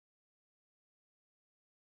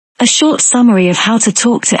A short summary of how to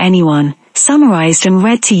talk to anyone, summarized and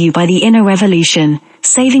read to you by the Inner Revolution,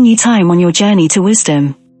 saving you time on your journey to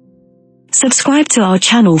wisdom. Subscribe to our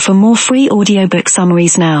channel for more free audiobook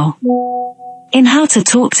summaries now. In How to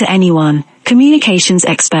Talk to Anyone, communications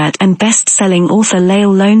expert and best-selling author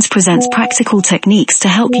Liel Lowndes presents practical techniques to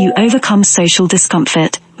help you overcome social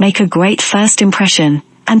discomfort, make a great first impression,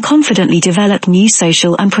 and confidently develop new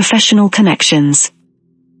social and professional connections.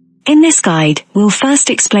 In this guide, we'll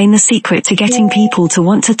first explain the secret to getting people to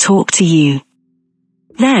want to talk to you.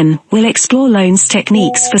 Then, we'll explore Lowndes'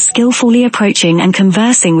 techniques for skillfully approaching and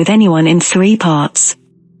conversing with anyone in 3 parts.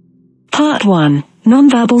 Part 1.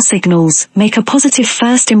 Nonverbal signals. Make a positive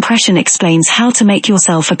first impression explains how to make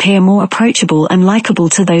yourself appear more approachable and likable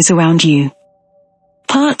to those around you.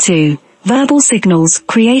 Part 2. Verbal signals.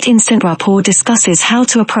 Create instant rapport discusses how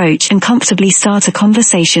to approach and comfortably start a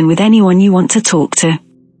conversation with anyone you want to talk to.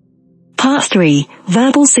 Part 3.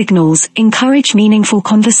 Verbal signals. Encourage meaningful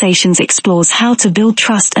conversations explores how to build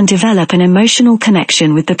trust and develop an emotional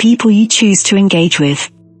connection with the people you choose to engage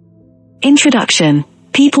with. Introduction.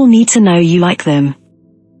 People need to know you like them.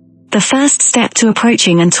 The first step to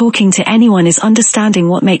approaching and talking to anyone is understanding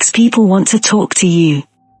what makes people want to talk to you.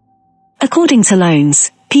 According to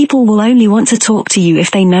Lowndes, people will only want to talk to you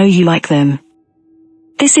if they know you like them.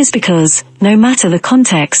 This is because, no matter the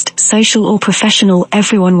context, social or professional,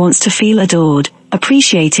 everyone wants to feel adored,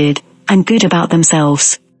 appreciated, and good about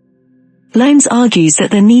themselves. Lowndes argues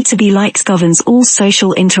that the need to be liked governs all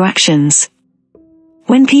social interactions.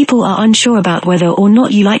 When people are unsure about whether or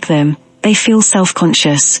not you like them, they feel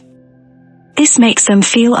self-conscious. This makes them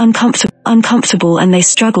feel uncomfortable and they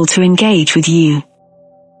struggle to engage with you.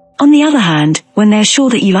 On the other hand, when they're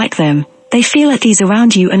sure that you like them, they feel at ease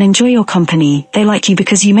around you and enjoy your company. They like you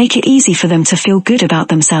because you make it easy for them to feel good about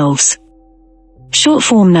themselves. Short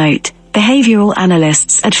form note, behavioral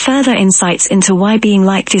analysts add further insights into why being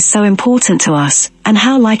liked is so important to us, and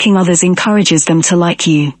how liking others encourages them to like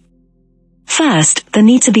you. First, the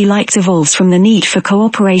need to be liked evolves from the need for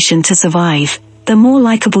cooperation to survive. The more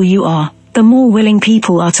likable you are, the more willing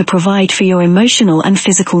people are to provide for your emotional and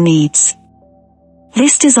physical needs.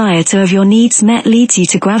 This desire to have your needs met leads you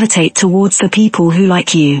to gravitate towards the people who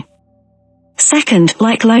like you. Second,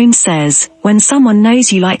 like Lowndes says, when someone knows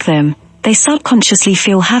you like them, they subconsciously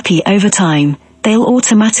feel happy over time. They'll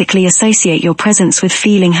automatically associate your presence with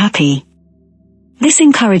feeling happy. This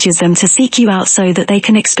encourages them to seek you out so that they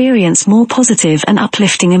can experience more positive and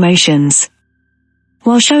uplifting emotions.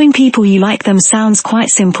 While showing people you like them sounds quite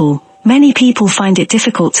simple, many people find it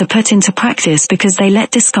difficult to put into practice because they let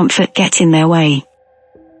discomfort get in their way.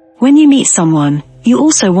 When you meet someone, you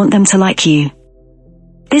also want them to like you.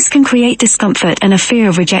 This can create discomfort and a fear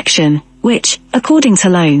of rejection, which, according to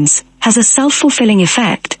Lowndes, has a self-fulfilling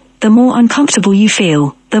effect. The more uncomfortable you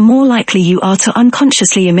feel, the more likely you are to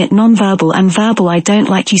unconsciously emit nonverbal and verbal "I don't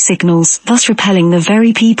like you" signals, thus repelling the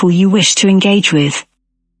very people you wish to engage with.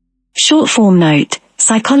 Short form note,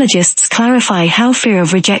 psychologists clarify how fear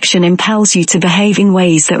of rejection impels you to behave in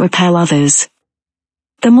ways that repel others.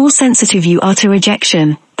 The more sensitive you are to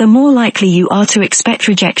rejection, the more likely you are to expect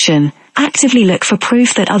rejection. Actively look for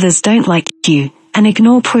proof that others don't like you, and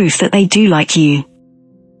ignore proof that they do like you.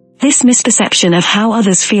 This misperception of how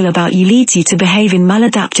others feel about you leads you to behave in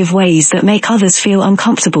maladaptive ways that make others feel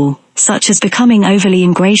uncomfortable, such as becoming overly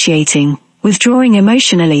ingratiating, withdrawing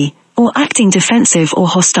emotionally, or acting defensive or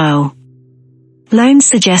hostile. Lowndes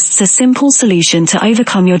suggests a simple solution to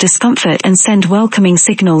overcome your discomfort and send welcoming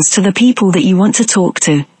signals to the people that you want to talk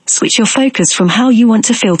to. Switch your focus from how you want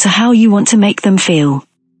to feel to how you want to make them feel.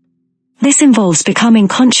 This involves becoming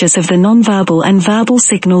conscious of the nonverbal and verbal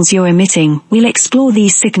signals you're emitting. We'll explore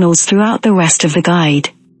these signals throughout the rest of the guide.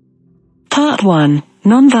 Part 1.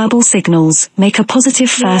 Nonverbal signals. Make a positive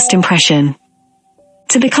first impression.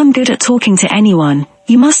 To become good at talking to anyone,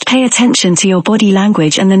 you must pay attention to your body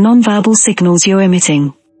language and the nonverbal signals you're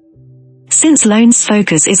emitting. Since Lowndes'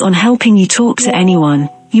 focus is on helping you talk to anyone,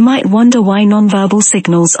 you might wonder why nonverbal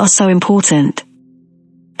signals are so important.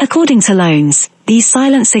 According to Lowndes, these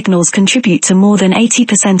silent signals contribute to more than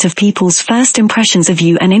 80% of people's first impressions of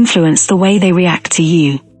you and influence the way they react to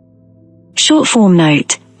you. Short form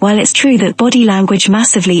note, while it's true that body language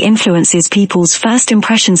massively influences people's first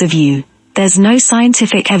impressions of you, there's no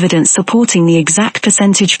scientific evidence supporting the exact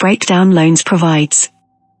percentage breakdown Lowndes provides.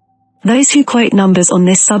 Those who quote numbers on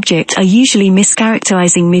this subject are usually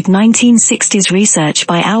mischaracterizing mid-1960s research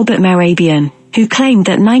by Albert Mehrabian, who claimed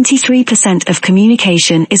that 93% of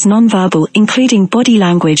communication is nonverbal, including body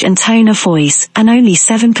language and tone of voice, and only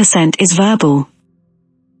 7% is verbal.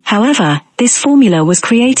 However, this formula was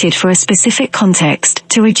created for a specific context,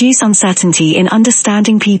 to reduce uncertainty in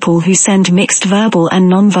understanding people who send mixed verbal and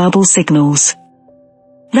non-verbal signals.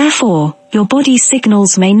 Therefore, your body's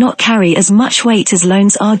signals may not carry as much weight as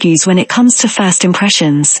Lowndes argues when it comes to first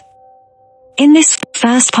impressions. In this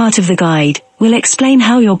first part of the guide, we'll explain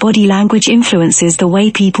how your body language influences the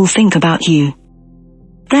way people think about you.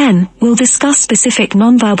 Then, we'll discuss specific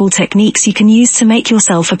nonverbal techniques you can use to make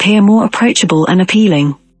yourself appear more approachable and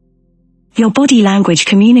appealing. Your body language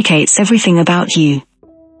communicates everything about you.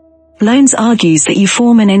 Lowndes argues that you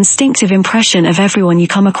form an instinctive impression of everyone you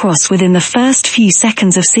come across within the first few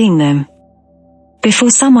seconds of seeing them.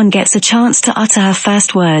 Before someone gets a chance to utter her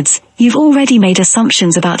first words, you've already made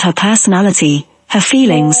assumptions about her personality, her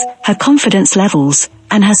feelings, her confidence levels,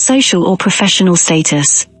 and her social or professional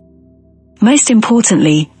status. Most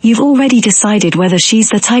importantly, you've already decided whether she's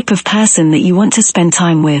the type of person that you want to spend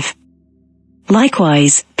time with.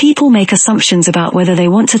 Likewise, people make assumptions about whether they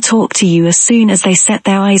want to talk to you as soon as they set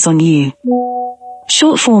their eyes on you.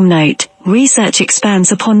 Short form note, research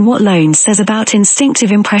expands upon what Lowndes says about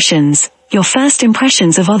instinctive impressions. Your first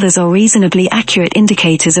impressions of others are reasonably accurate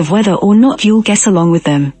indicators of whether or not you'll get along with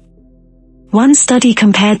them. One study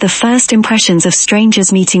compared the first impressions of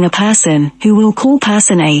strangers meeting a person, who we'll call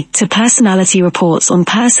Person A, to personality reports on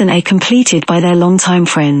Person A completed by their longtime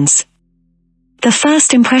friends. The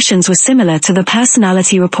first impressions were similar to the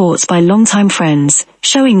personality reports by longtime friends,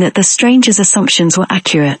 showing that the stranger's assumptions were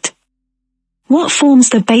accurate. What forms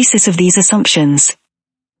the basis of these assumptions?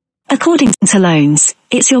 According to Lowndes,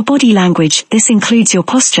 it's your body language. This includes your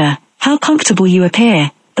posture, how comfortable you appear,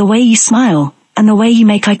 the way you smile, and the way you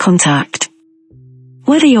make eye contact.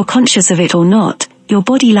 Whether you're conscious of it or not, your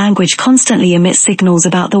body language constantly emits signals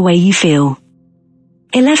about the way you feel.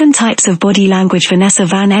 11 Types of Body Language. Vanessa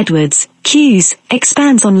Van Edwards, Cues,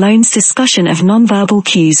 expands on Lowndes' discussion of nonverbal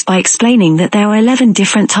cues by explaining that there are 11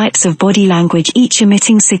 different types of body language, each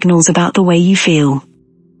emitting signals about the way you feel.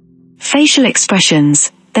 Facial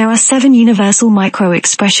expressions. There are 7 universal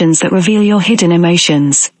micro-expressions that reveal your hidden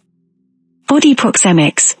emotions. Body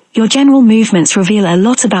proxemics. Your general movements reveal a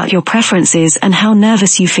lot about your preferences and how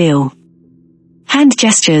nervous you feel. Hand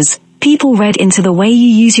gestures. People read into the way you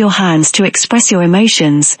use your hands to express your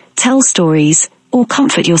emotions, tell stories, or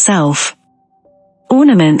comfort yourself.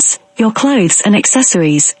 Ornaments. Your clothes and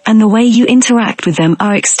accessories, and the way you interact with them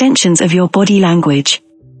are extensions of your body language.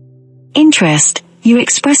 Interest. You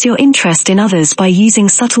express your interest in others by using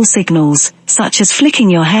subtle signals, such as flicking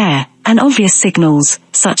your hair, and obvious signals,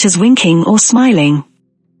 such as winking or smiling.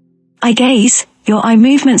 Eye gaze. Your eye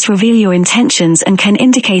movements reveal your intentions and can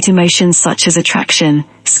indicate emotions such as attraction,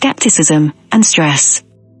 skepticism, and stress.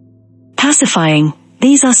 Pacifying.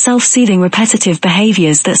 These are self-soothing repetitive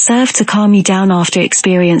behaviors that serve to calm you down after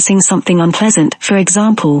experiencing something unpleasant, for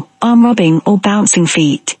example, arm rubbing or bouncing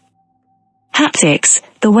feet. Haptics.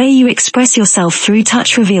 The way you express yourself through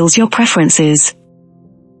touch reveals your preferences.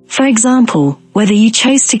 For example, whether you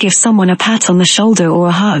chose to give someone a pat on the shoulder or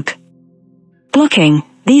a hug. Blocking.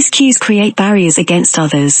 These cues create barriers against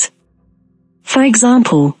others. For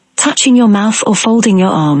example, touching your mouth or folding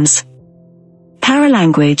your arms.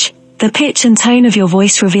 Paralanguage. The pitch and tone of your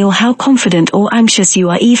voice reveal how confident or anxious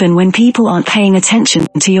you are even when people aren't paying attention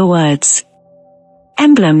to your words.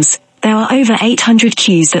 Emblems. There are over 800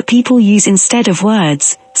 cues that people use instead of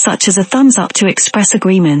words, such as a thumbs up to express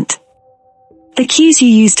agreement. The cues you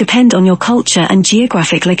use depend on your culture and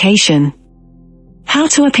geographic location. How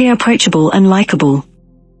to appear approachable and likable.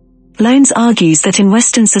 Lowndes argues that in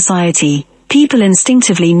Western society, people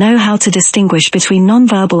instinctively know how to distinguish between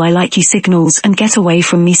nonverbal I like you signals and get away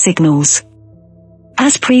from me signals.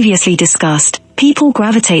 As previously discussed, people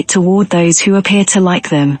gravitate toward those who appear to like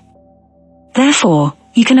them. Therefore,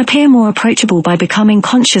 you can appear more approachable by becoming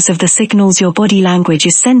conscious of the signals your body language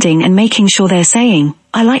is sending and making sure they're saying,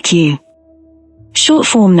 I like you. Short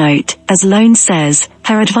form note, as Lowndes says,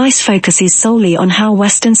 her advice focuses solely on how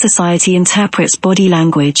Western society interprets body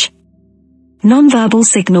language. Nonverbal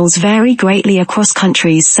signals vary greatly across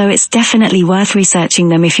countries, so it's definitely worth researching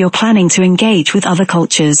them if you're planning to engage with other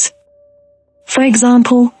cultures. For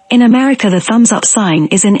example, in America the thumbs up sign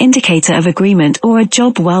is an indicator of agreement or a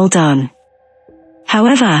job well done.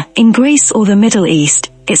 However, in Greece or the Middle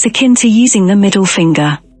East, it's akin to using the middle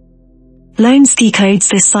finger. Lowndes decodes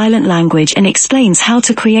this silent language and explains how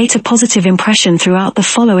to create a positive impression throughout the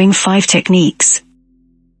following 5 techniques.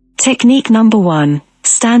 Technique number 1.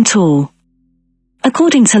 Stand tall.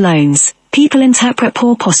 According to Lowndes, people interpret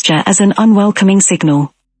poor posture as an unwelcoming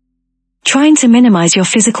signal. Trying to minimize your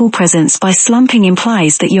physical presence by slumping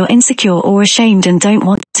implies that you're insecure or ashamed and don't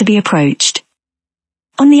want to be approached.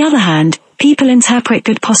 On the other hand, people interpret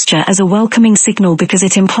good posture as a welcoming signal because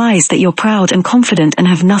it implies that you're proud and confident and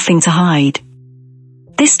have nothing to hide.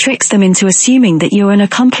 This tricks them into assuming that you're an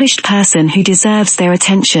accomplished person who deserves their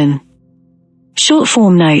attention. Short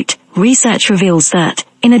form note: research reveals that,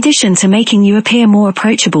 in addition to making you appear more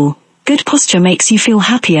approachable, good posture makes you feel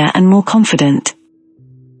happier and more confident.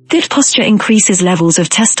 Good posture increases levels of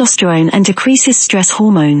testosterone and decreases stress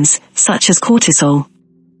hormones, such as cortisol.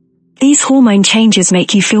 These hormone changes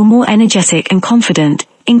make you feel more energetic and confident,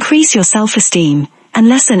 increase your self-esteem, and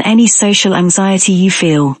lessen any social anxiety you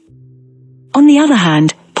feel. On the other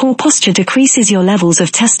hand, poor posture decreases your levels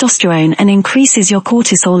of testosterone and increases your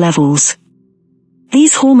cortisol levels.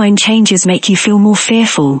 These hormone changes make you feel more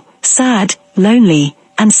fearful, sad, lonely,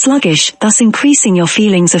 and sluggish, thus increasing your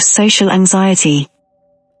feelings of social anxiety.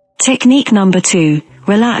 Technique number 2,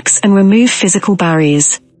 relax and remove physical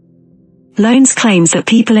barriers. Lowndes claims that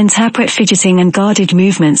people interpret fidgeting and guarded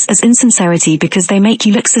movements as insincerity because they make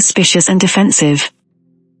you look suspicious and defensive.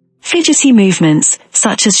 Fidgety movements,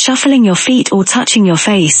 such as shuffling your feet or touching your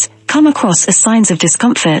face, come across as signs of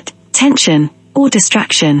discomfort, tension, or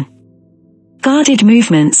distraction. Guarded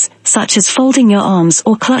movements, such as folding your arms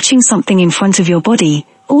or clutching something in front of your body,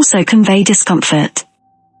 also convey discomfort.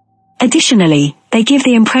 Additionally, they give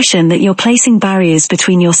the impression that you're placing barriers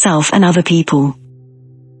between yourself and other people.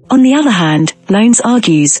 On the other hand, Lowndes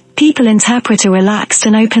argues, people interpret a relaxed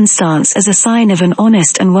and open stance as a sign of an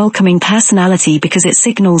honest and welcoming personality because it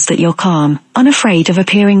signals that you're calm, unafraid of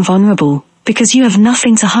appearing vulnerable, because you have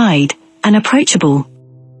nothing to hide, and approachable.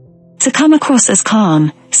 To come across as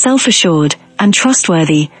calm, self-assured, and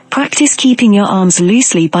trustworthy, practice keeping your arms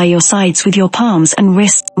loosely by your sides with your palms and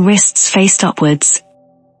wrists faced upwards.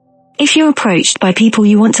 If you're approached by people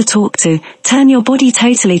you want to talk to, turn your body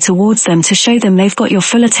totally towards them to show them they've got your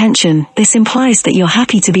full attention. This implies that you're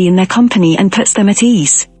happy to be in their company and puts them at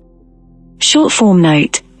ease. Short form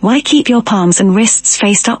note: why keep your palms and wrists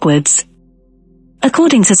faced upwards?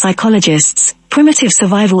 According to psychologists, primitive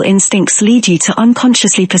survival instincts lead you to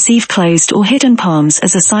unconsciously perceive closed or hidden palms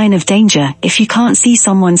as a sign of danger. If you can't see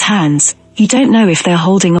someone's hands, you don't know if they're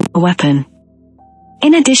holding a weapon.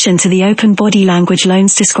 In addition to the open body language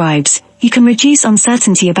Lowndes describes, you can reduce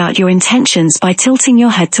uncertainty about your intentions by tilting your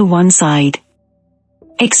head to one side.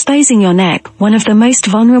 Exposing your neck, one of the most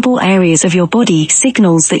vulnerable areas of your body,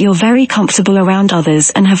 signals that you're very comfortable around others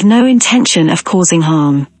and have no intention of causing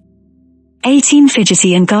harm. 18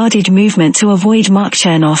 Fidgety and guarded movement to avoid. Mark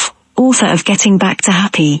Chernoff, author of Getting Back to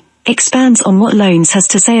Happy, expands on what Lowndes has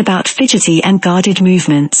to say about fidgety and guarded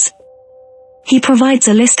movements. He provides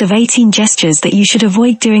a list of 18 gestures that you should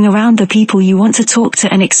avoid doing around the people you want to talk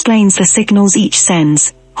to and explains the signals each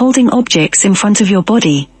sends. Holding objects in front of your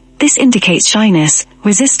body. This indicates shyness,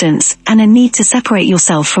 resistance, and a need to separate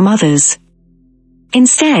yourself from others.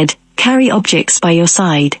 Instead, carry objects by your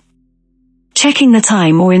side. Checking the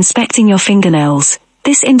time or inspecting your fingernails.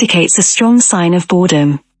 This indicates a strong sign of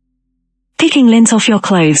boredom. Picking lint off your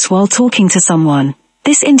clothes while talking to someone.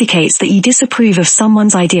 This indicates that you disapprove of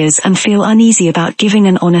someone's ideas and feel uneasy about giving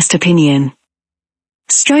an honest opinion.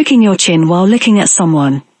 Stroking your chin while looking at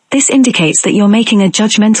someone. This indicates that you're making a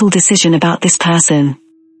judgmental decision about this person.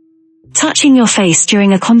 Touching your face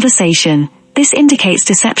during a conversation. This indicates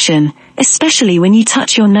deception, especially when you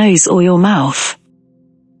touch your nose or your mouth.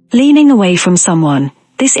 Leaning away from someone.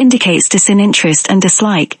 This indicates disinterest and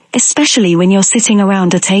dislike, especially when you're sitting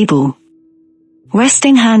around a table.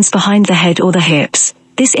 Resting hands behind the head or the hips.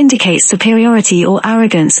 This indicates superiority or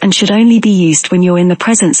arrogance and should only be used when you're in the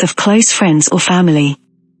presence of close friends or family.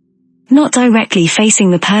 Not directly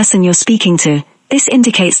facing the person you're speaking to. This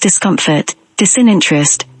indicates discomfort,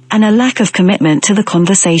 disinterest, and a lack of commitment to the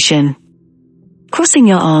conversation. Crossing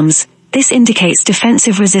your arms. This indicates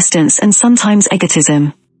defensive resistance and sometimes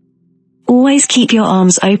egotism. Always keep your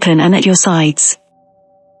arms open and at your sides.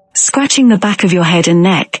 Scratching the back of your head and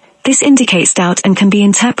neck. This indicates doubt and can be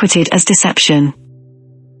interpreted as deception.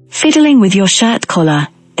 Fiddling with your shirt collar.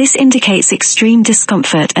 This indicates extreme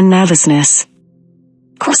discomfort and nervousness.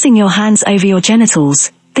 Crossing your hands over your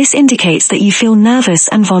genitals. This indicates that you feel nervous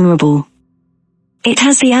and vulnerable. It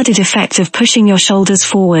has the added effect of pushing your shoulders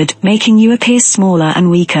forward, making you appear smaller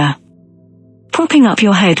and weaker. Propping up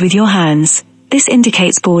your head with your hands. This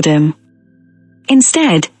indicates boredom.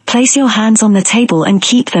 Instead, place your hands on the table and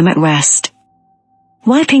keep them at rest.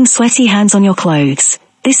 Wiping sweaty hands on your clothes.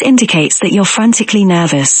 This indicates that you're frantically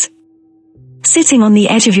nervous. Sitting on the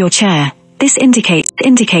edge of your chair. This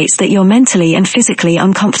indicates that you're mentally and physically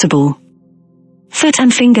uncomfortable. Foot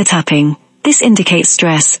and finger tapping. This indicates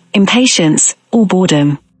stress, impatience, or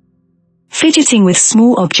boredom. Fidgeting with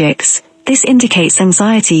small objects. This indicates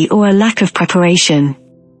anxiety or a lack of preparation.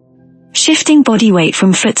 Shifting body weight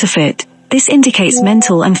from foot to foot. This indicates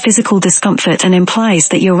mental and physical discomfort and implies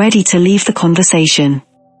that you're ready to leave the conversation.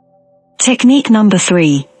 Technique number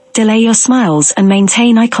 3. Delay your smiles and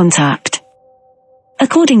maintain eye contact.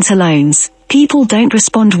 According to Lowndes, people don't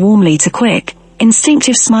respond warmly to quick,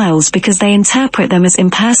 instinctive smiles because they interpret them as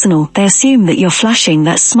impersonal. They assume that you're flashing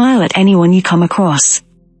that smile at anyone you come across.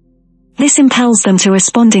 This impels them to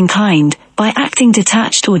respond in kind, by acting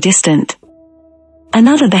detached or distant.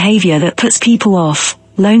 Another behavior that puts people off,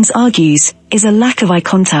 Lowndes argues, is a lack of eye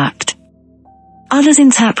contact. Others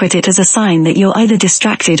interpret it as a sign that you're either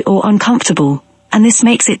distracted or uncomfortable, and this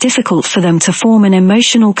makes it difficult for them to form an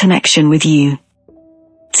emotional connection with you.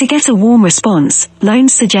 To get a warm response,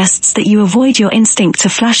 Lowndes suggests that you avoid your instinct to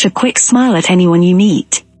flash a quick smile at anyone you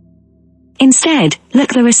meet. Instead,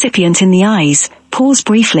 look the recipient in the eyes, pause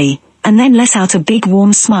briefly, and then let out a big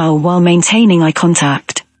warm smile while maintaining eye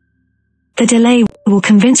contact. The delay will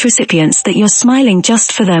convince recipients that you're smiling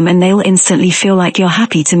just for them, and they'll instantly feel like you're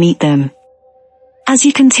happy to meet them. As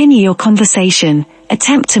you continue your conversation,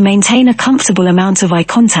 attempt to maintain a comfortable amount of eye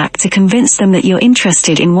contact to convince them that you're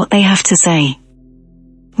interested in what they have to say.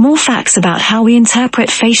 More facts about how we interpret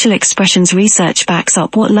facial expressions. Research backs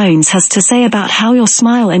up what Lowndes has to say about how your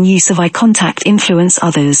smile and use of eye contact influence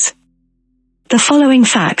others. The following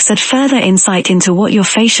facts add further insight into what your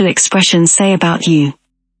facial expressions say about you.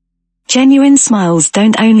 Genuine smiles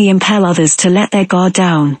don't only impel others to let their guard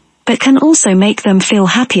down, but can also make them feel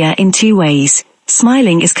happier in 2 ways.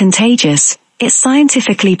 Smiling is contagious. It's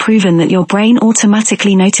scientifically proven that your brain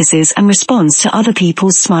automatically notices and responds to other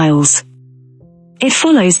people's smiles. It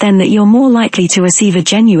follows then that you're more likely to receive a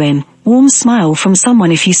genuine, warm smile from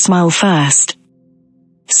someone if you smile first.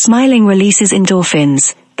 Smiling releases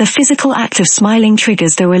endorphins. The physical act of smiling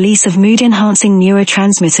triggers the release of mood-enhancing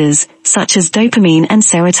neurotransmitters, such as dopamine and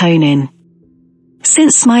serotonin.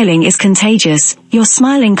 Since smiling is contagious, your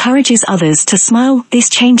smile encourages others to smile. This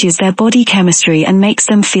changes their body chemistry and makes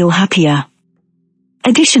them feel happier.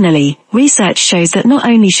 Additionally, research shows that not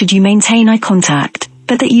only should you maintain eye contact,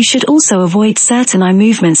 but that you should also avoid certain eye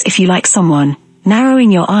movements if you like someone.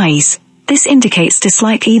 Narrowing your eyes. This indicates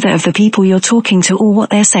dislike either of the people you're talking to or what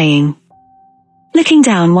they're saying. Looking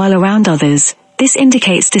down while around others. This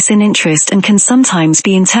indicates disinterest and can sometimes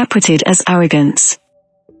be interpreted as arrogance.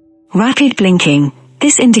 Rapid blinking.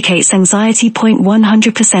 This indicates anxiety.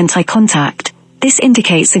 100% eye contact. This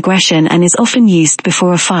indicates aggression and is often used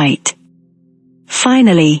before a fight.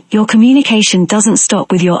 Finally, your communication doesn't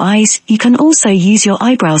stop with your eyes. You can also use your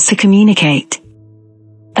eyebrows to communicate.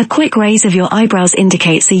 A quick raise of your eyebrows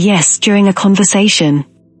indicates a yes during a conversation.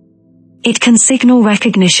 It can signal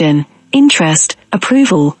recognition, interest,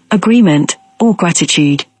 approval, agreement, or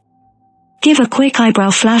gratitude. Give a quick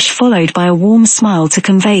eyebrow flash followed by a warm smile to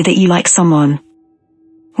convey that you like someone.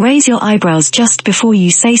 Raise your eyebrows just before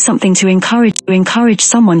you say something to encourage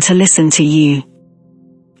someone to listen to you.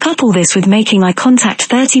 Couple this with making eye contact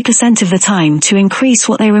 30% of the time to increase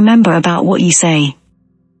what they remember about what you say.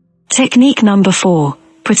 Technique number 4.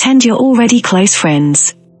 Pretend you're already close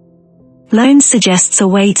friends. Lowndes suggests a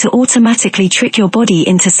way to automatically trick your body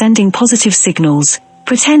into sending positive signals.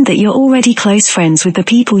 Pretend that you're already close friends with the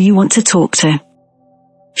people you want to talk to.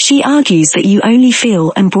 She argues that you only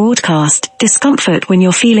feel and broadcast discomfort when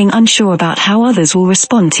you're feeling unsure about how others will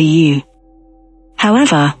respond to you.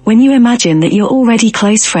 However, when you imagine that you're already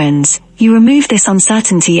close friends, you remove this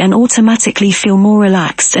uncertainty and automatically feel more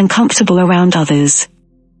relaxed and comfortable around others.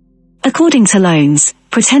 According to Lowndes,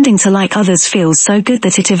 pretending to like others feels so good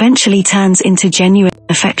that it eventually turns into genuine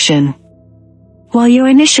affection. While you're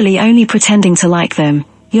initially only pretending to like them,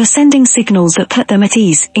 you're sending signals that put them at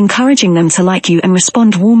ease, encouraging them to like you and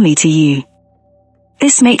respond warmly to you.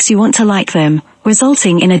 This makes you want to like them,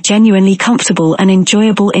 resulting in a genuinely comfortable and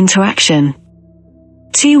enjoyable interaction.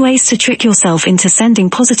 2 ways to trick yourself into sending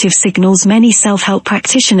positive signals. Many self-help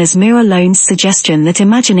practitioners mirror Lowndes' suggestion that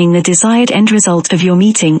imagining the desired end result of your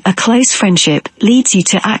meeting, a close friendship, leads you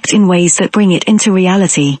to act in ways that bring it into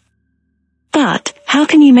reality. But, how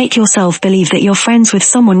can you make yourself believe that you're friends with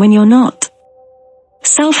someone when you're not?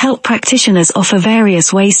 Self-help practitioners offer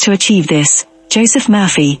various ways to achieve this. Joseph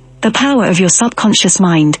Murphy, The Power of Your Subconscious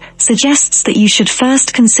Mind, suggests that you should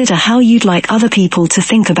first consider how you'd like other people to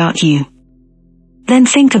think about you. Then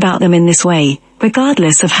think about them in this way,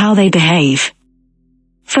 regardless of how they behave.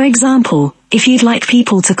 For example, if you'd like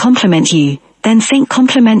people to compliment you, then think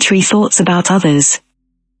complimentary thoughts about others.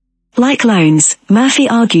 Like Lowndes, Murphy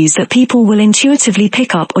argues that people will intuitively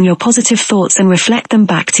pick up on your positive thoughts and reflect them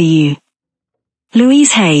back to you.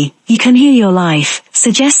 Louise Hay, You Can Heal Your Life,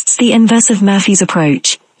 suggests the inverse of Murphy's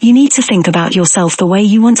approach. You need to think about yourself the way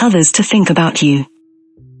you want others to think about you.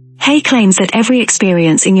 Hay claims that every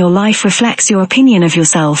experience in your life reflects your opinion of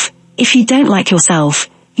yourself. If you don't like yourself,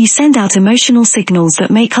 you send out emotional signals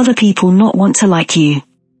that make other people not want to like you.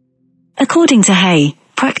 According to Hay,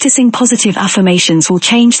 practicing positive affirmations will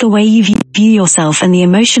change the way you view yourself and the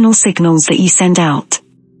emotional signals that you send out.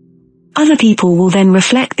 Other people will then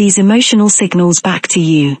reflect these emotional signals back to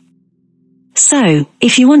you. So,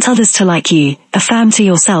 if you want others to like you, affirm to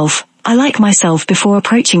yourself, "I like myself," before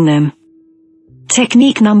approaching them.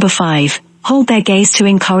 Technique number 5. Hold their gaze to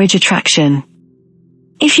encourage attraction.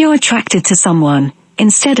 If you're attracted to someone,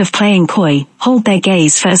 instead of playing coy, hold their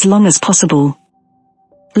gaze for as long as possible.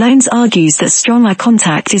 Lowndes argues that strong eye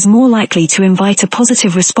contact is more likely to invite a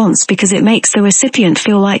positive response because it makes the recipient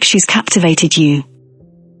feel like she's captivated you.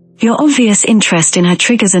 Your obvious interest in her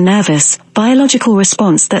triggers a nervous, biological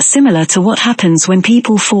response that's similar to what happens when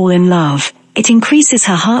people fall in love. It increases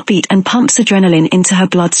her heartbeat and pumps adrenaline into her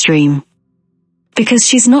bloodstream. Because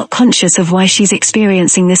she's not conscious of why she's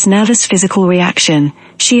experiencing this nervous physical reaction,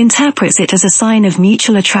 she interprets it as a sign of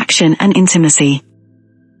mutual attraction and intimacy.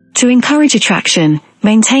 To encourage attraction,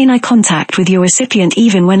 maintain eye contact with your recipient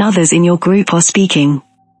even when others in your group are speaking.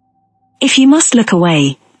 If you must look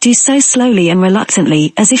away, do so slowly and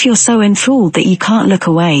reluctantly, as if you're so enthralled that you can't look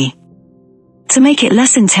away. To make it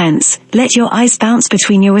less intense, let your eyes bounce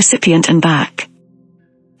between your recipient and back.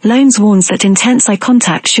 Lowndes warns that intense eye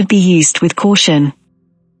contact should be used with caution.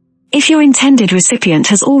 If your intended recipient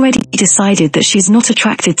has already decided that she's not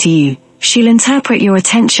attracted to you, she'll interpret your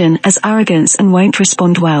attention as arrogance and won't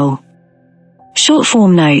respond well. Short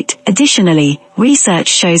form note: additionally, research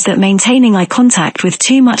shows that maintaining eye contact with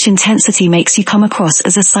too much intensity makes you come across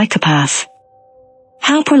as a psychopath.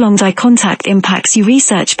 How prolonged eye contact impacts you.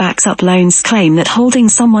 Research backs up Lowndes' claim that holding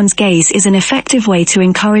someone's gaze is an effective way to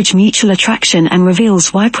encourage mutual attraction and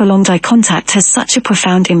reveals why prolonged eye contact has such a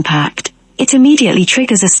profound impact. It immediately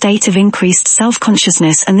triggers a state of increased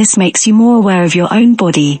self-consciousness, and this makes you more aware of your own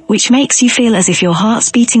body, which makes you feel as if your heart's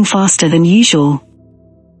beating faster than usual.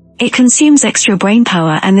 It consumes extra brain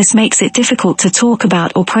power, and this makes it difficult to talk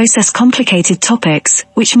about or process complicated topics,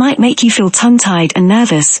 which might make you feel tongue-tied and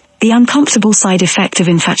nervous. The uncomfortable side effect of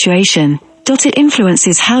infatuation. It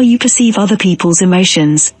influences how you perceive other people's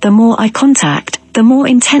emotions. The more eye contact, the more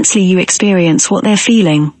intensely you experience what they're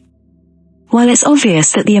feeling. While it's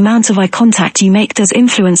obvious that the amount of eye contact you make does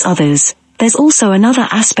influence others, there's also another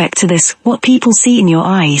aspect to this: what people see in your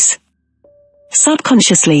eyes.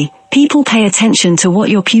 Subconsciously, people pay attention to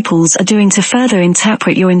what your pupils are doing to further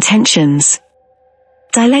interpret your intentions.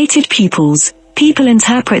 Dilated pupils. People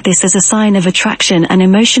interpret this as a sign of attraction and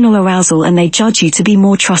emotional arousal, and they judge you to be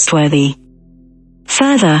more trustworthy.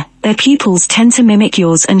 Further, their pupils tend to mimic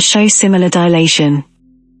yours and show similar dilation.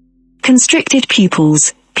 Constricted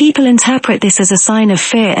pupils. People interpret this as a sign of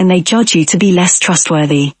fear, and they judge you to be less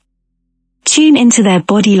trustworthy. Tune into their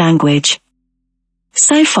body language.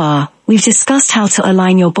 So far, we've discussed how to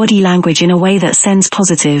align your body language in a way that sends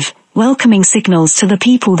positive, welcoming signals to the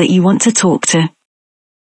people that you want to talk to.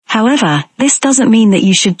 However, this doesn't mean that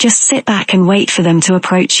you should just sit back and wait for them to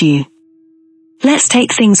approach you. Let's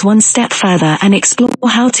take things one step further and explore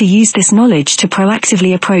how to use this knowledge to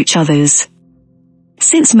proactively approach others.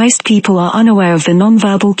 Since most people are unaware of the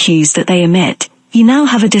nonverbal cues that they emit, you now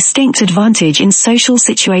have a distinct advantage in social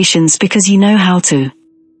situations because you know how to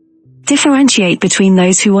differentiate between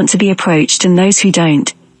those who want to be approached and those who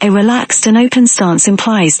don't. A relaxed and open stance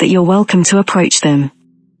implies that you're welcome to approach them.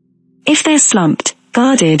 If they're slumped,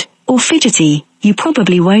 guarded, or fidgety, you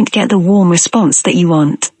probably won't get the warm response that you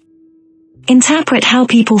want. Interpret how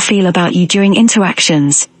people feel about you during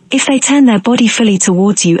interactions. If they turn their body fully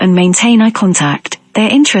towards you and maintain eye contact, they're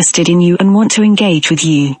interested in you and want to engage with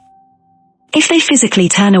you. If they physically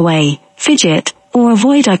turn away, fidget, or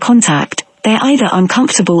avoid eye contact, they're either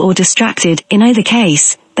uncomfortable or distracted. In either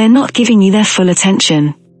case, they're not giving you their full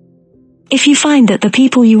attention. If you find that the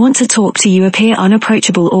people you want to talk to you appear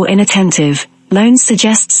unapproachable or inattentive, Lowndes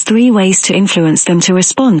suggests 3 ways to influence them to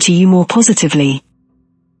respond to you more positively.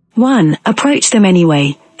 1. Approach them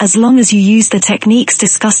anyway. As long as you use the techniques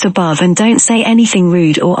discussed above and don't say anything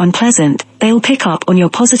rude or unpleasant, they'll pick up on your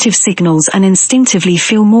positive signals and instinctively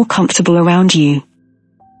feel more comfortable around you.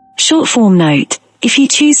 Short form note: if you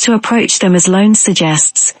choose to approach them as Lowndes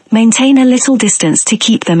suggests, maintain a little distance to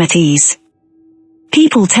keep them at ease.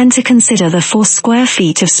 People tend to consider the 4 square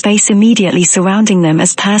feet of space immediately surrounding them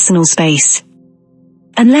as personal space.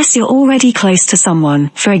 Unless you're already close to someone,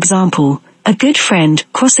 for example, a good friend,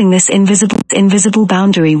 crossing this invisible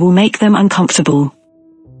boundary will make them uncomfortable.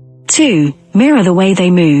 2. Mirror the way they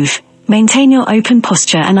move. Maintain your open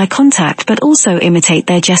posture and eye contact, but also imitate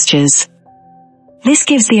their gestures. This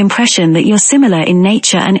gives the impression that you're similar in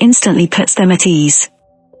nature and instantly puts them at ease.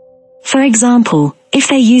 For example, if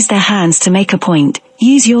they use their hands to make a point,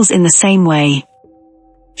 use yours in the same way.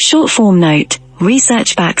 Short form note: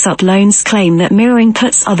 research backs up Lowndes' claim that mirroring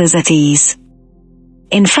puts others at ease.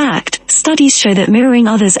 In fact, studies show that mirroring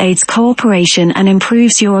others aids cooperation and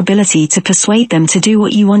improves your ability to persuade them to do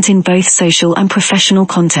what you want in both social and professional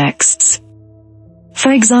contexts.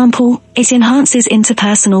 For example, it enhances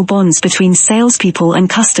interpersonal bonds between salespeople and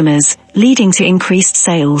customers, leading to increased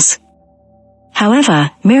sales. However,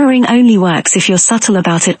 mirroring only works if you're subtle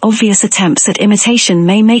about it. Obvious attempts at imitation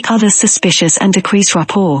may make others suspicious and decrease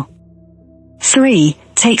rapport. 3.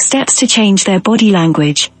 Take steps to change their body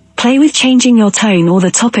language. Play with changing your tone or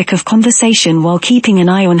the topic of conversation while keeping an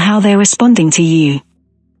eye on how they're responding to you.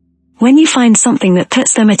 When you find something that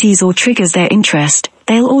puts them at ease or triggers their interest,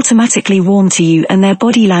 they'll automatically warm to you and their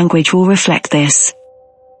body language will reflect this.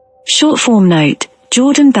 Short form note: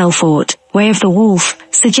 Jordan Belfort, Way of the Wolf,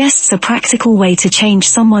 suggests a practical way to change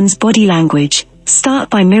someone's body language. Start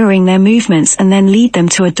by mirroring their movements and then lead them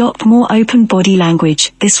to adopt more open body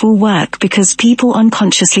language. This will work because people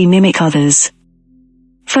unconsciously mimic others.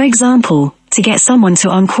 For example, to get someone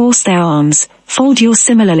to uncross their arms, fold yours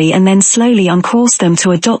similarly and then slowly uncross them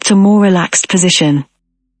to adopt a more relaxed position.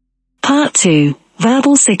 Part 2.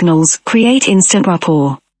 Verbal signals create instant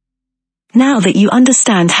rapport. Now that you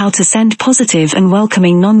understand how to send positive and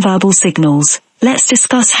welcoming nonverbal signals, let's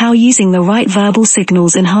discuss how using the right verbal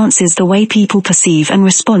signals enhances the way people perceive and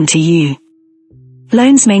respond to you.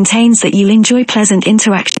 Lowndes maintains that you'll enjoy pleasant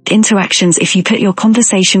interactions if you put your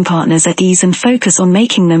conversation partners at ease and focus on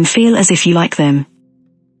making them feel as if you like them.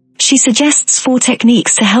 She suggests 4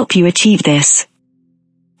 techniques to help you achieve this.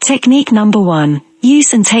 Technique number 1.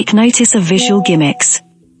 Use and take notice of visual gimmicks.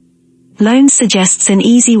 Lowndes suggests an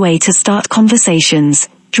easy way to start conversations.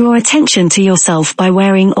 Draw attention to yourself by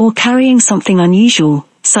wearing or carrying something unusual,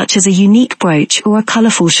 such as a unique brooch or a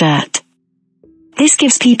colorful shirt. This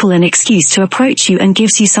gives people an excuse to approach you and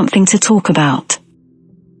gives you something to talk about.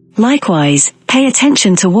 Likewise, pay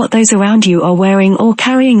attention to what those around you are wearing or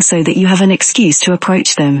carrying so that you have an excuse to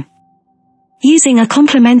approach them. Using a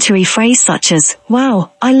complimentary phrase such as,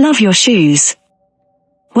 "Wow, I love your shoes.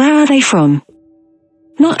 Where are they from?"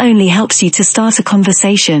 not only helps you to start a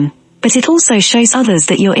conversation, but it also shows others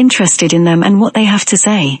that you're interested in them and what they have to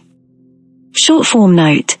say. Short form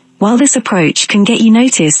note: while this approach can get you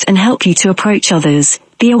noticed and help you to approach others,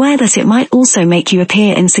 be aware that it might also make you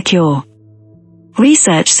appear insecure.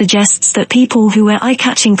 Research suggests that people who wear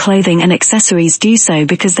eye-catching clothing and accessories do so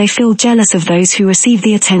because they feel jealous of those who receive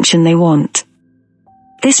the attention they want.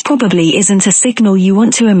 This probably isn't a signal you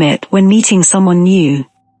want to emit when meeting someone new.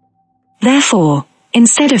 Therefore,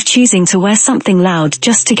 instead of choosing to wear something loud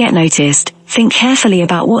just to get noticed, think carefully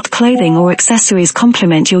about what clothing or accessories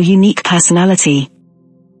complement your unique personality.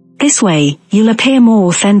 This way, you'll appear more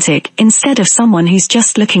authentic instead of someone who's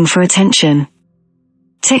just looking for attention.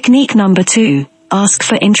 Technique number 2. Ask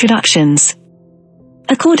for introductions.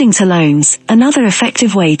 According to Lowndes, another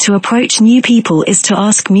effective way to approach new people is to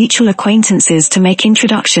ask mutual acquaintances to make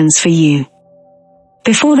introductions for you.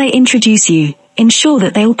 Before they introduce you, ensure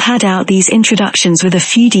that they will pad out these introductions with a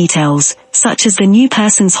few details, such as the new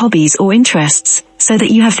person's hobbies or interests, so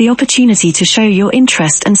that you have the opportunity to show your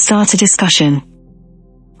interest and start a discussion.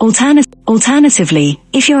 Alternatively,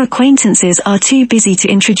 if your acquaintances are too busy to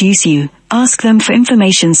introduce you, ask them for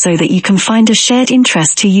information so that you can find a shared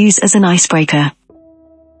interest to use as an icebreaker.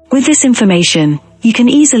 With this information, you can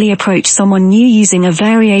easily approach someone new using a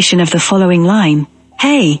variation of the following line: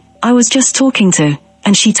 "Hey, I was just talking to,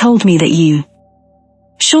 and she told me that you..."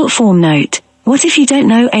 Short form note: what if you don't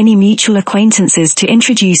know any mutual acquaintances to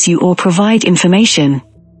introduce you or provide information?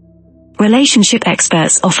 Relationship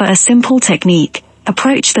experts offer a simple technique.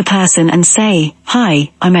 Approach the person and say,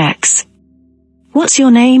 "Hi, I'm X. What's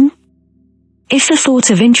your name?" If the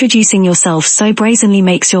thought of introducing yourself so brazenly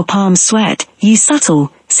makes your palms sweat, use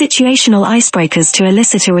subtle, situational icebreakers to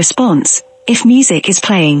elicit a response. If music is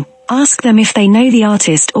playing, ask them if they know the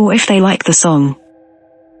artist or if they like the song.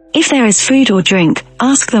 If there is food or drink,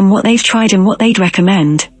 ask them what they've tried and what they'd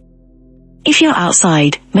recommend. If you're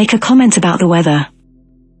outside, make a comment about the weather.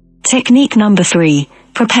 Technique number 3.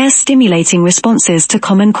 Prepare stimulating responses to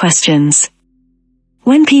common questions.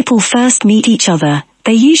 When people first meet each other,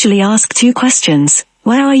 they usually ask 2 questions: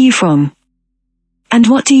 "Where are you from?" and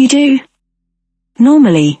 "What do you do?"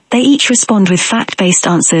 Normally, they each respond with fact-based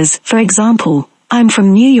answers. For example, "I'm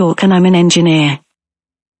from New York and I'm an engineer."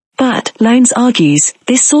 But, Lowndes argues,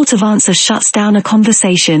 this sort of answer shuts down a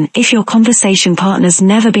conversation if your conversation partner's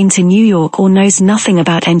never been to New York or knows nothing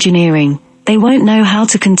about engineering. they won't know how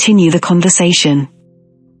to continue the conversation.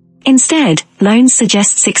 Instead, Lowndes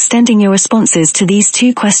suggests extending your responses to these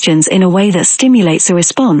 2 questions in a way that stimulates a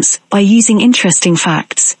response by using interesting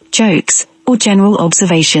facts, jokes, or general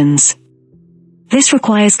observations. This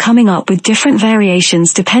requires coming up with different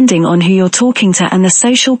variations depending on who you're talking to and the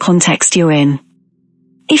social context you're in.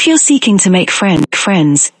 If you're seeking to make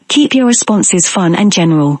friends, keep your responses fun and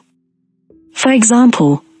general. For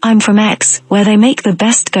example, I'm from X, where they make the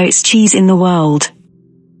best goat's cheese in the world.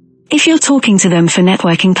 If you're talking to them for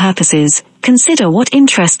networking purposes, consider what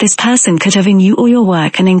interest this person could have in you or your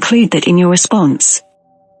work and include that in your response.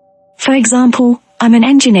 For example, I'm an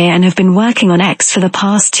engineer and have been working on X for the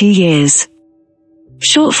past 2 years.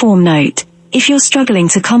 Short form note: if you're struggling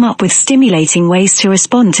to come up with stimulating ways to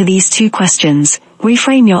respond to these 2 questions,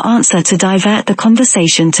 reframe your answer to divert the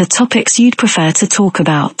conversation to topics you'd prefer to talk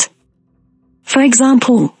about. For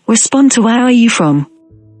example, respond to "Where are you from?"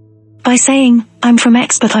 by saying, "I'm from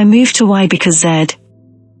X but I moved to Y because Z."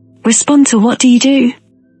 Respond to "What do you do?"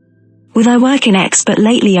 with "I work in X but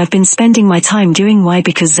lately I've been spending my time doing Y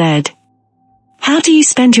because Z." How do you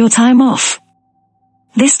spend your time off?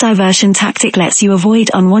 This diversion tactic lets you avoid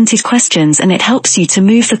unwanted questions and it helps you to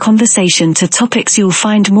move the conversation to topics you'll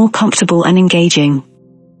find more comfortable and engaging.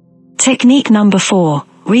 Technique number 4,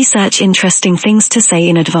 research interesting things to say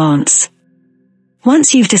in advance.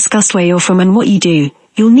 Once you've discussed where you're from and what you do,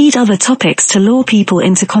 you'll need other topics to lure people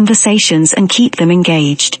into conversations and keep them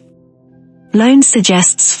engaged. Lowndes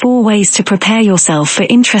suggests 4 ways to prepare yourself for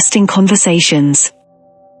interesting conversations.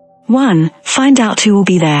 1. Find out who will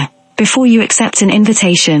be there. Before you accept an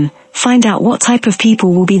invitation, find out what type of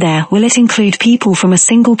people will be there. Will it include people from a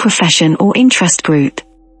single profession or interest group?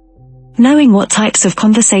 Knowing what types of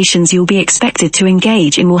conversations you'll be expected to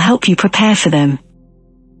engage in will help you prepare for them.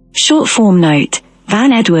 Short form note: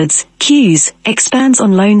 Van Edwards, Q's, expands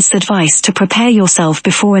on Lowndes' advice to prepare yourself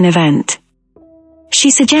before an event. She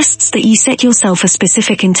suggests that you set yourself a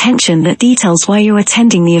specific intention that details why you're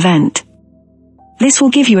attending the event. This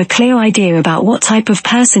will give you a clear idea about what type of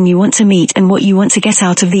person you want to meet and what you want to get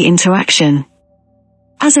out of the interaction.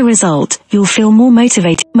 As a result, you'll feel more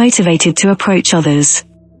motivated to approach others.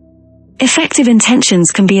 Effective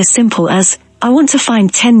intentions can be as simple as, "I want to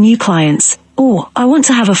find 10 new clients," or "I want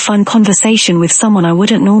to have a fun conversation with someone I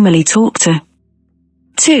wouldn't normally talk to."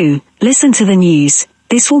 2. Listen to the news.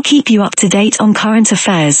 This will keep you up to date on current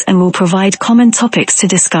affairs and will provide common topics to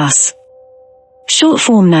discuss. Short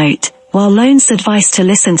form note: while Lowndes' advice to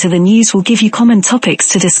listen to the news will give you common topics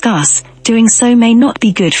to discuss, doing so may not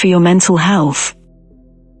be good for your mental health.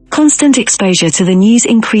 Constant exposure to the news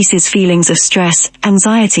increases feelings of stress,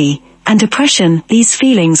 anxiety, and depression. These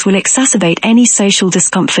feelings will exacerbate any social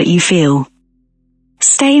discomfort you feel.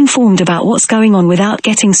 Stay informed about what's going on without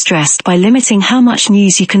getting stressed by limiting how much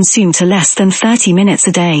news you consume to less than 30 minutes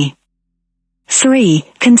a day. 3.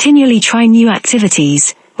 Continually try new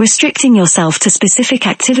activities. Restricting yourself to specific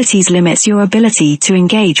activities limits your ability to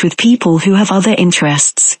engage with people who have other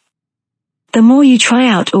interests. The more you try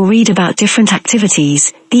out or read about different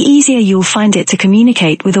activities, the easier you'll find it to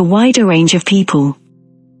communicate with a wider range of people.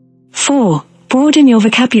 4. Broaden your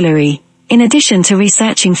vocabulary. In addition to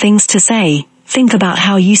researching things to say, think about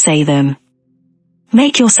how you say them.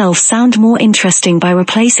 Make yourself sound more interesting by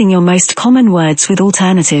replacing your most common words with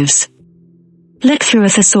alternatives. Look through a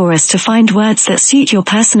thesaurus to find words that suit your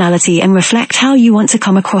personality and reflect how you want to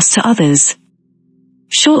come across to others.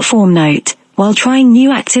 Short form note: while trying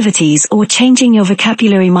new activities or changing your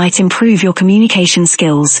vocabulary might improve your communication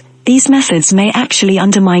skills, these methods may actually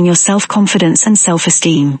undermine your self-confidence and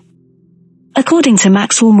self-esteem. According to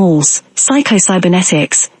Maxwell Maltz,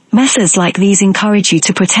 Psycho-Cybernetics, methods like these encourage you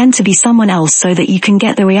to pretend to be someone else so that you can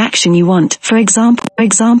get the reaction you want, for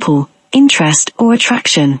example, interest or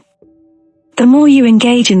attraction. The more you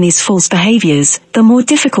engage in these false behaviors, the more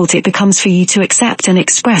difficult it becomes for you to accept and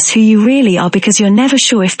express who you really are because you're never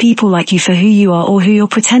sure if people like you for who you are or who you're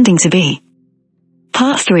pretending to be.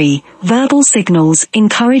 Part 3. Verbal signals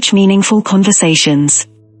encourage meaningful conversations.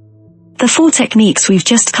 The 4 techniques we've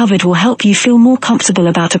just covered will help you feel more comfortable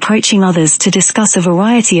about approaching others to discuss a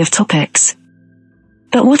variety of topics.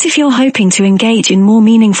 But what if you're hoping to engage in more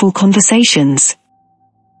meaningful conversations?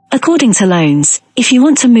 According to Lowndes, if you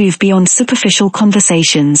want to move beyond superficial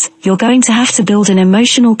conversations, you're going to have to build an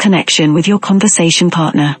emotional connection with your conversation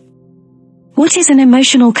partner. What is an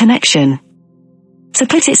emotional connection? To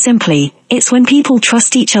put it simply, it's when people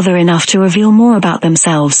trust each other enough to reveal more about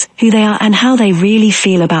themselves, who they are and how they really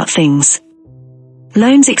feel about things.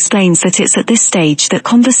 Lowndes explains that it's at this stage that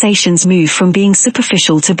conversations move from being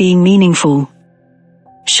superficial to being meaningful.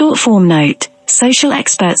 Short form note: Social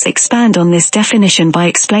experts expand on this definition by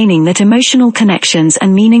explaining that emotional connections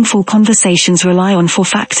and meaningful conversations rely on 4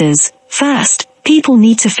 factors. First, people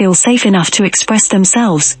need to feel safe enough to express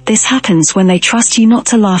themselves. This happens when they trust you not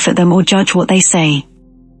to laugh at them or judge what they say.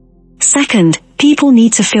 Second, people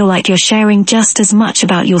need to feel like you're sharing just as much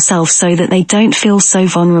about yourself so that they don't feel so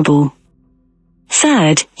vulnerable.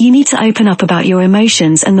 Third, you need to open up about your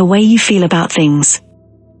emotions and the way you feel about things.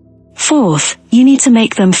 Fourth, you need to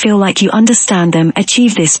make them feel like you understand them.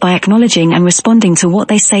 Achieve this by acknowledging and responding to what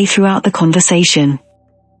they say throughout the conversation.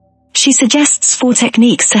 She suggests 4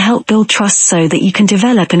 techniques to help build trust so that you can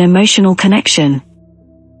develop an emotional connection.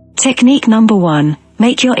 Technique number 1,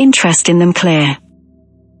 make your interest in them clear.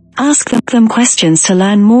 Ask them questions to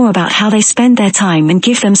learn more about how they spend their time and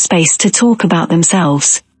give them space to talk about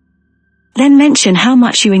themselves. Then mention how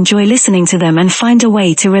much you enjoy listening to them and find a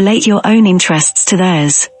way to relate your own interests to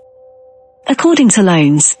theirs. According to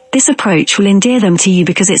Lowndes, this approach will endear them to you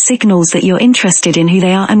because it signals that you're interested in who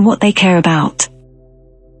they are and what they care about.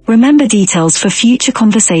 Remember details for future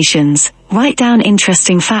conversations. Write down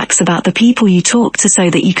interesting facts about the people you talk to so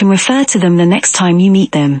that you can refer to them the next time you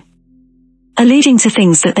meet them. Alluding to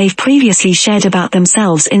things that they've previously shared about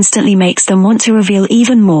themselves instantly makes them want to reveal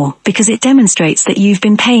even more, because it demonstrates that you've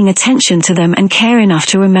been paying attention to them and care enough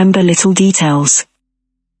to remember little details.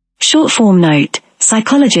 Short form note: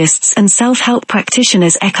 psychologists and self-help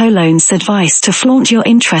practitioners echo Lowndes' advice to flaunt your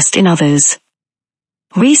interest in others.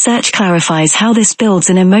 Research clarifies how this builds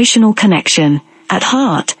an emotional connection. At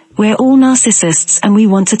heart, we're all narcissists and we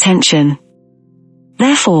want attention.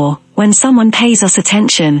 Therefore, when someone pays us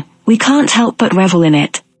attention, we can't help but revel in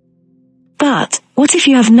it. But, what if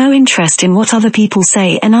you have no interest in what other people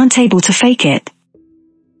say and aren't able to fake it?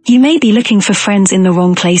 You may be looking for friends in the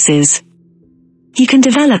wrong places. You can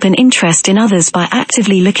develop an interest in others by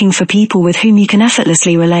actively looking for people with whom you can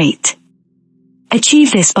effortlessly relate.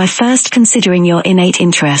 Achieve this by first considering your innate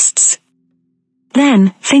interests.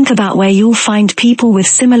 Then, think about where you'll find people with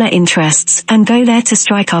similar interests and go there to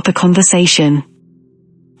strike up a conversation.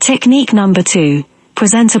 Technique number 2.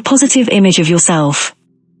 Present a positive image of yourself.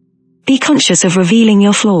 Be conscious of revealing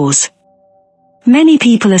your flaws. Many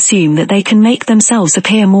people assume that they can make themselves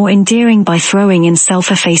appear more endearing by throwing in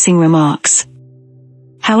self-effacing remarks.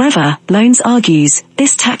 However, Lowndes argues,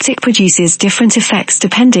 this tactic produces different effects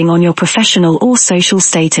depending on your professional or social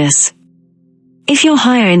status. If you're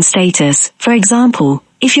higher in status, for example,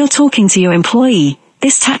 if you're talking to your employee,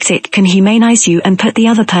 this tactic can humanize you and put the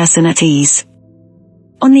other person at ease.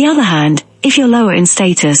 On the other hand, if you're lower in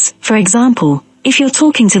status, for example, if you're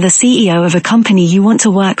talking to the CEO of a company you want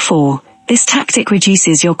to work for, this tactic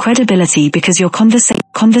reduces your credibility because your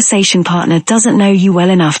conversation partner doesn't know you well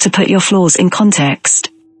enough to put your flaws in context.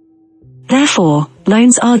 Therefore,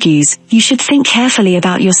 Lowndes argues, you should think carefully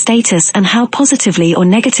about your status and how positively or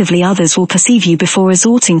negatively others will perceive you before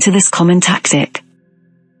resorting to this common tactic.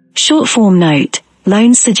 Short form note: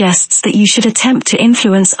 Lowndes suggests that you should attempt to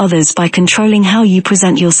influence others by controlling how you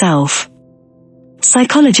present yourself.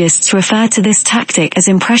 Psychologists refer to this tactic as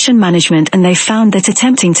impression management, and they've found that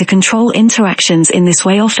attempting to control interactions in this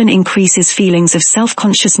way often increases feelings of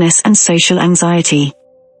self-consciousness and social anxiety.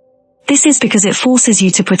 This is because it forces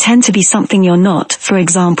you to pretend to be something you're not, for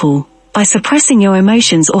example, by suppressing your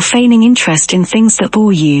emotions or feigning interest in things that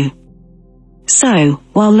bore you. So,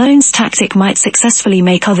 while Lowndes' tactic might successfully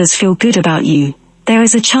make others feel good about you, there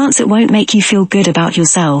is a chance it won't make you feel good about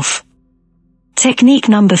yourself. Technique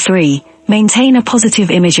number 3. Maintain a positive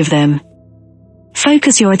image of them.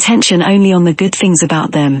 Focus your attention only on the good things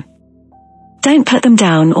about them. Don't put them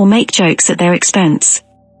down or make jokes at their expense.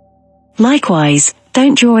 Likewise,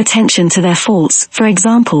 don't draw attention to their faults, for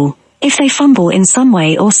example, if they fumble in some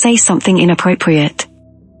way or say something inappropriate.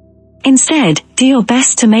 Instead, do your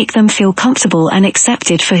best to make them feel comfortable and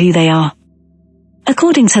accepted for who they are.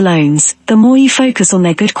 According to Lowndes, the more you focus on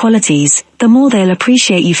their good qualities, the more they'll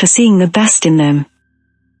appreciate you for seeing the best in them.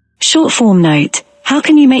 Short form note: how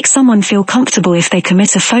can you make someone feel comfortable if they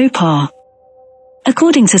commit a faux pas?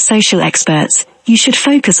 According to social experts, you should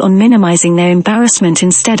focus on minimizing their embarrassment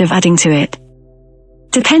instead of adding to it.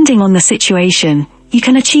 Depending on the situation, you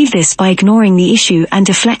can achieve this by ignoring the issue and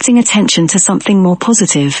deflecting attention to something more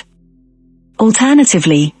positive.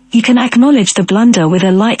 Alternatively, you can acknowledge the blunder with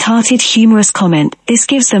a light-hearted, humorous comment. This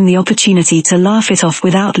gives them the opportunity to laugh it off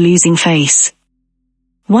without losing face.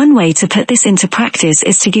 One way to put this into practice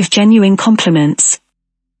is to give genuine compliments.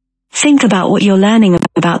 Think about what you're learning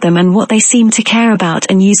about them and what they seem to care about,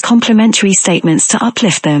 and use complimentary statements to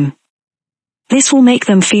uplift them. This will make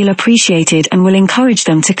them feel appreciated and will encourage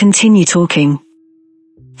them to continue talking.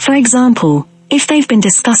 For example, if they've been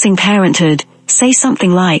discussing parenthood, say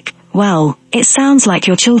something like, well, it sounds like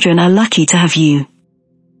your children are lucky to have you.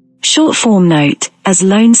 Short form note, as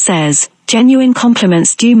Lowndes says, genuine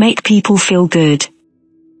compliments do make people feel good.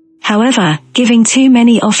 However, giving too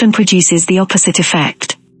many often produces the opposite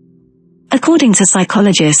effect. According to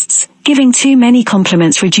psychologists, giving too many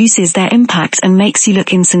compliments reduces their impact and makes you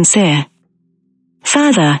look insincere.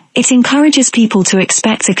 Further, it encourages people to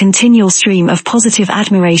expect a continual stream of positive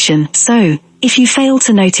admiration, so, if you fail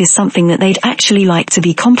to notice something that they'd actually like to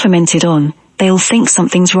be complimented on, they'll think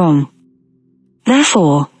something's wrong.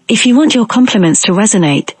 Therefore, if you want your compliments to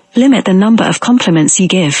resonate, limit the number of compliments you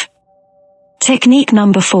give. Technique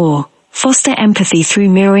number 4. Foster empathy through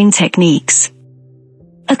mirroring techniques.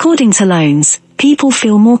 According to Lowndes, people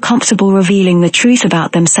feel more comfortable revealing the truth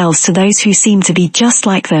about themselves to those who seem to be just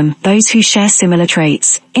like them, those who share similar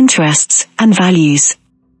traits, interests, and values.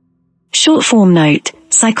 Short form note,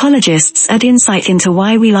 psychologists add insight into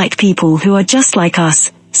why we like people who are just like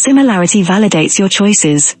us. Similarity validates your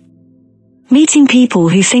choices. Meeting people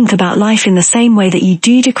who think about life in the same way that you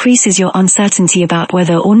do decreases your uncertainty about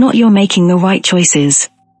whether or not you're making the right choices.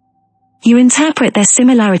 You interpret their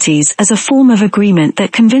similarities as a form of agreement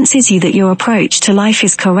that convinces you that your approach to life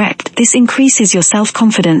is correct. This increases your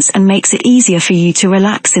self-confidence and makes it easier for you to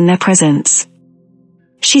relax in their presence.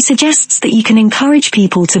 She suggests that you can encourage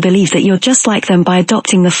people to believe that you're just like them by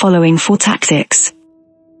adopting the following 4 tactics.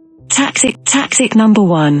 Tactic number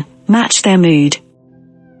 1. Match their mood.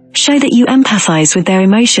 Show that you empathize with their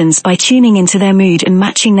emotions by tuning into their mood and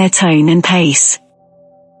matching their tone and pace.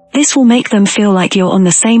 This will make them feel like you're on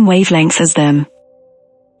the same wavelength as them.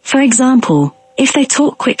 For example, if they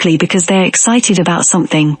talk quickly because they're excited about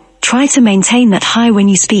something, try to maintain that high when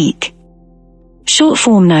you speak. Short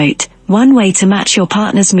form note, one way to match your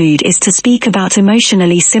partner's mood is to speak about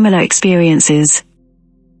emotionally similar experiences.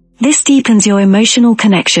 This deepens your emotional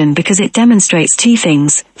connection because it demonstrates 2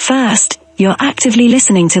 things. First, you're actively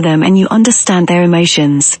listening to them and you understand their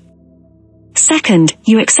emotions. Second,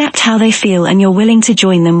 you accept how they feel and you're willing to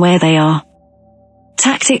join them where they are.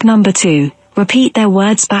 Tactic number 2, repeat their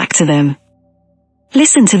words back to them.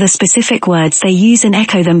 Listen to the specific words they use and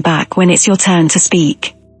echo them back when it's your turn to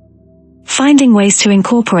speak. Finding ways to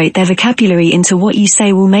incorporate their vocabulary into what you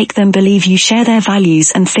say will make them believe you share their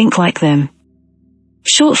values and think like them.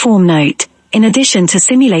 Short form note, in addition to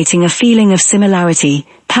simulating a feeling of similarity,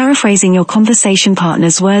 paraphrasing your conversation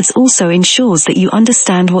partner's words also ensures that you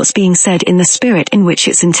understand what's being said in the spirit in which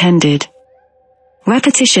it's intended.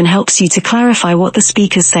 Repetition helps you to clarify what the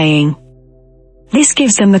speaker's saying. This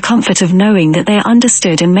gives them the comfort of knowing that they are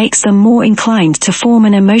understood and makes them more inclined to form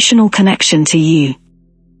an emotional connection to you.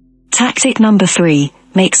 Tactic number 3,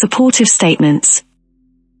 make supportive statements.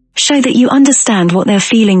 Show that you understand what they're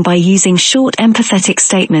feeling by using short empathetic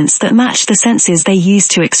statements that match the senses they use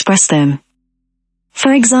to express them.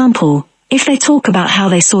 For example, if they talk about how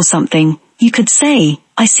they saw something, you could say,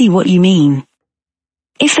 "I see what you mean."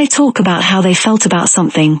 If they talk about how they felt about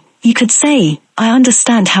something, you could say, "I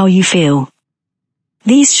understand how you feel."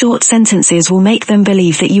 These short sentences will make them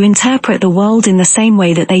believe that you interpret the world in the same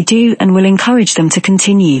way that they do and will encourage them to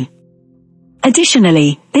continue.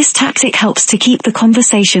 Additionally, this tactic helps to keep the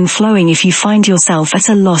conversation flowing if you find yourself at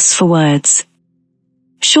a loss for words.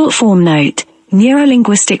 Short form note,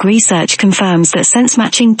 neurolinguistic research confirms that sense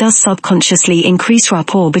matching does subconsciously increase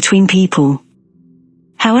rapport between people.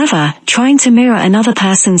 However, trying to mirror another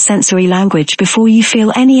person's sensory language before you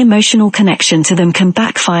feel any emotional connection to them can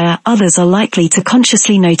backfire. Others are likely to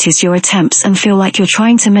consciously notice your attempts and feel like you're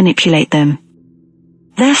trying to manipulate them.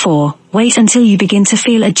 Therefore, wait until you begin to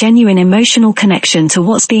feel a genuine emotional connection to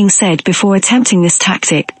what's being said before attempting this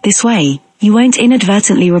tactic. This way, you won't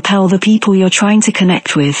inadvertently repel the people you're trying to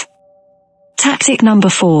connect with. Tactic number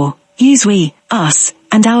 4, use we, us,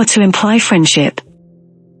 and our to imply friendship.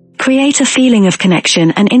 Create a feeling of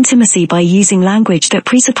connection and intimacy by using language that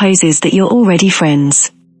presupposes that you're already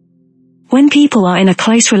friends. When people are in a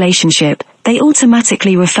close relationship, they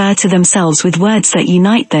automatically refer to themselves with words that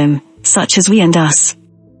unite them, such as we and us.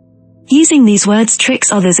 Using these words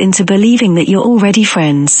tricks others into believing that you're already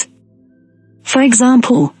friends. For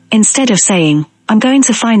example, instead of saying, "I'm going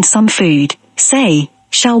to find some food," say,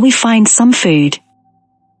 "Shall we find some food?"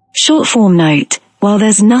 Short form note, while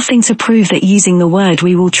there's nothing to prove that using the word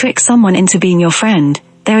 "we" will trick someone into being your friend,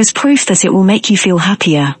 there is proof that it will make you feel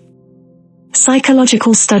happier.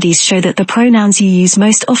 Psychological studies show that the pronouns you use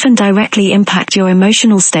most often directly impact your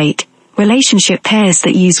emotional state. Relationship pairs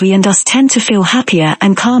that use we and us tend to feel happier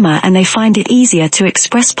and calmer, and they find it easier to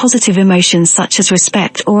express positive emotions such as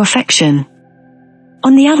respect or affection.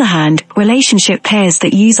 On the other hand, relationship pairs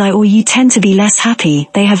that use I or you tend to be less happy.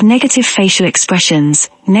 They have negative facial expressions,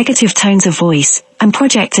 negative tones of voice, and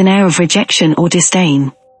project an air of rejection or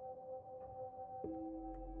disdain.